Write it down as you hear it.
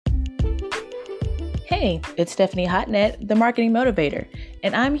Hey, it's Stephanie Hotnet, the marketing motivator,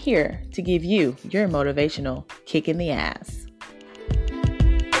 and I'm here to give you your motivational kick in the ass.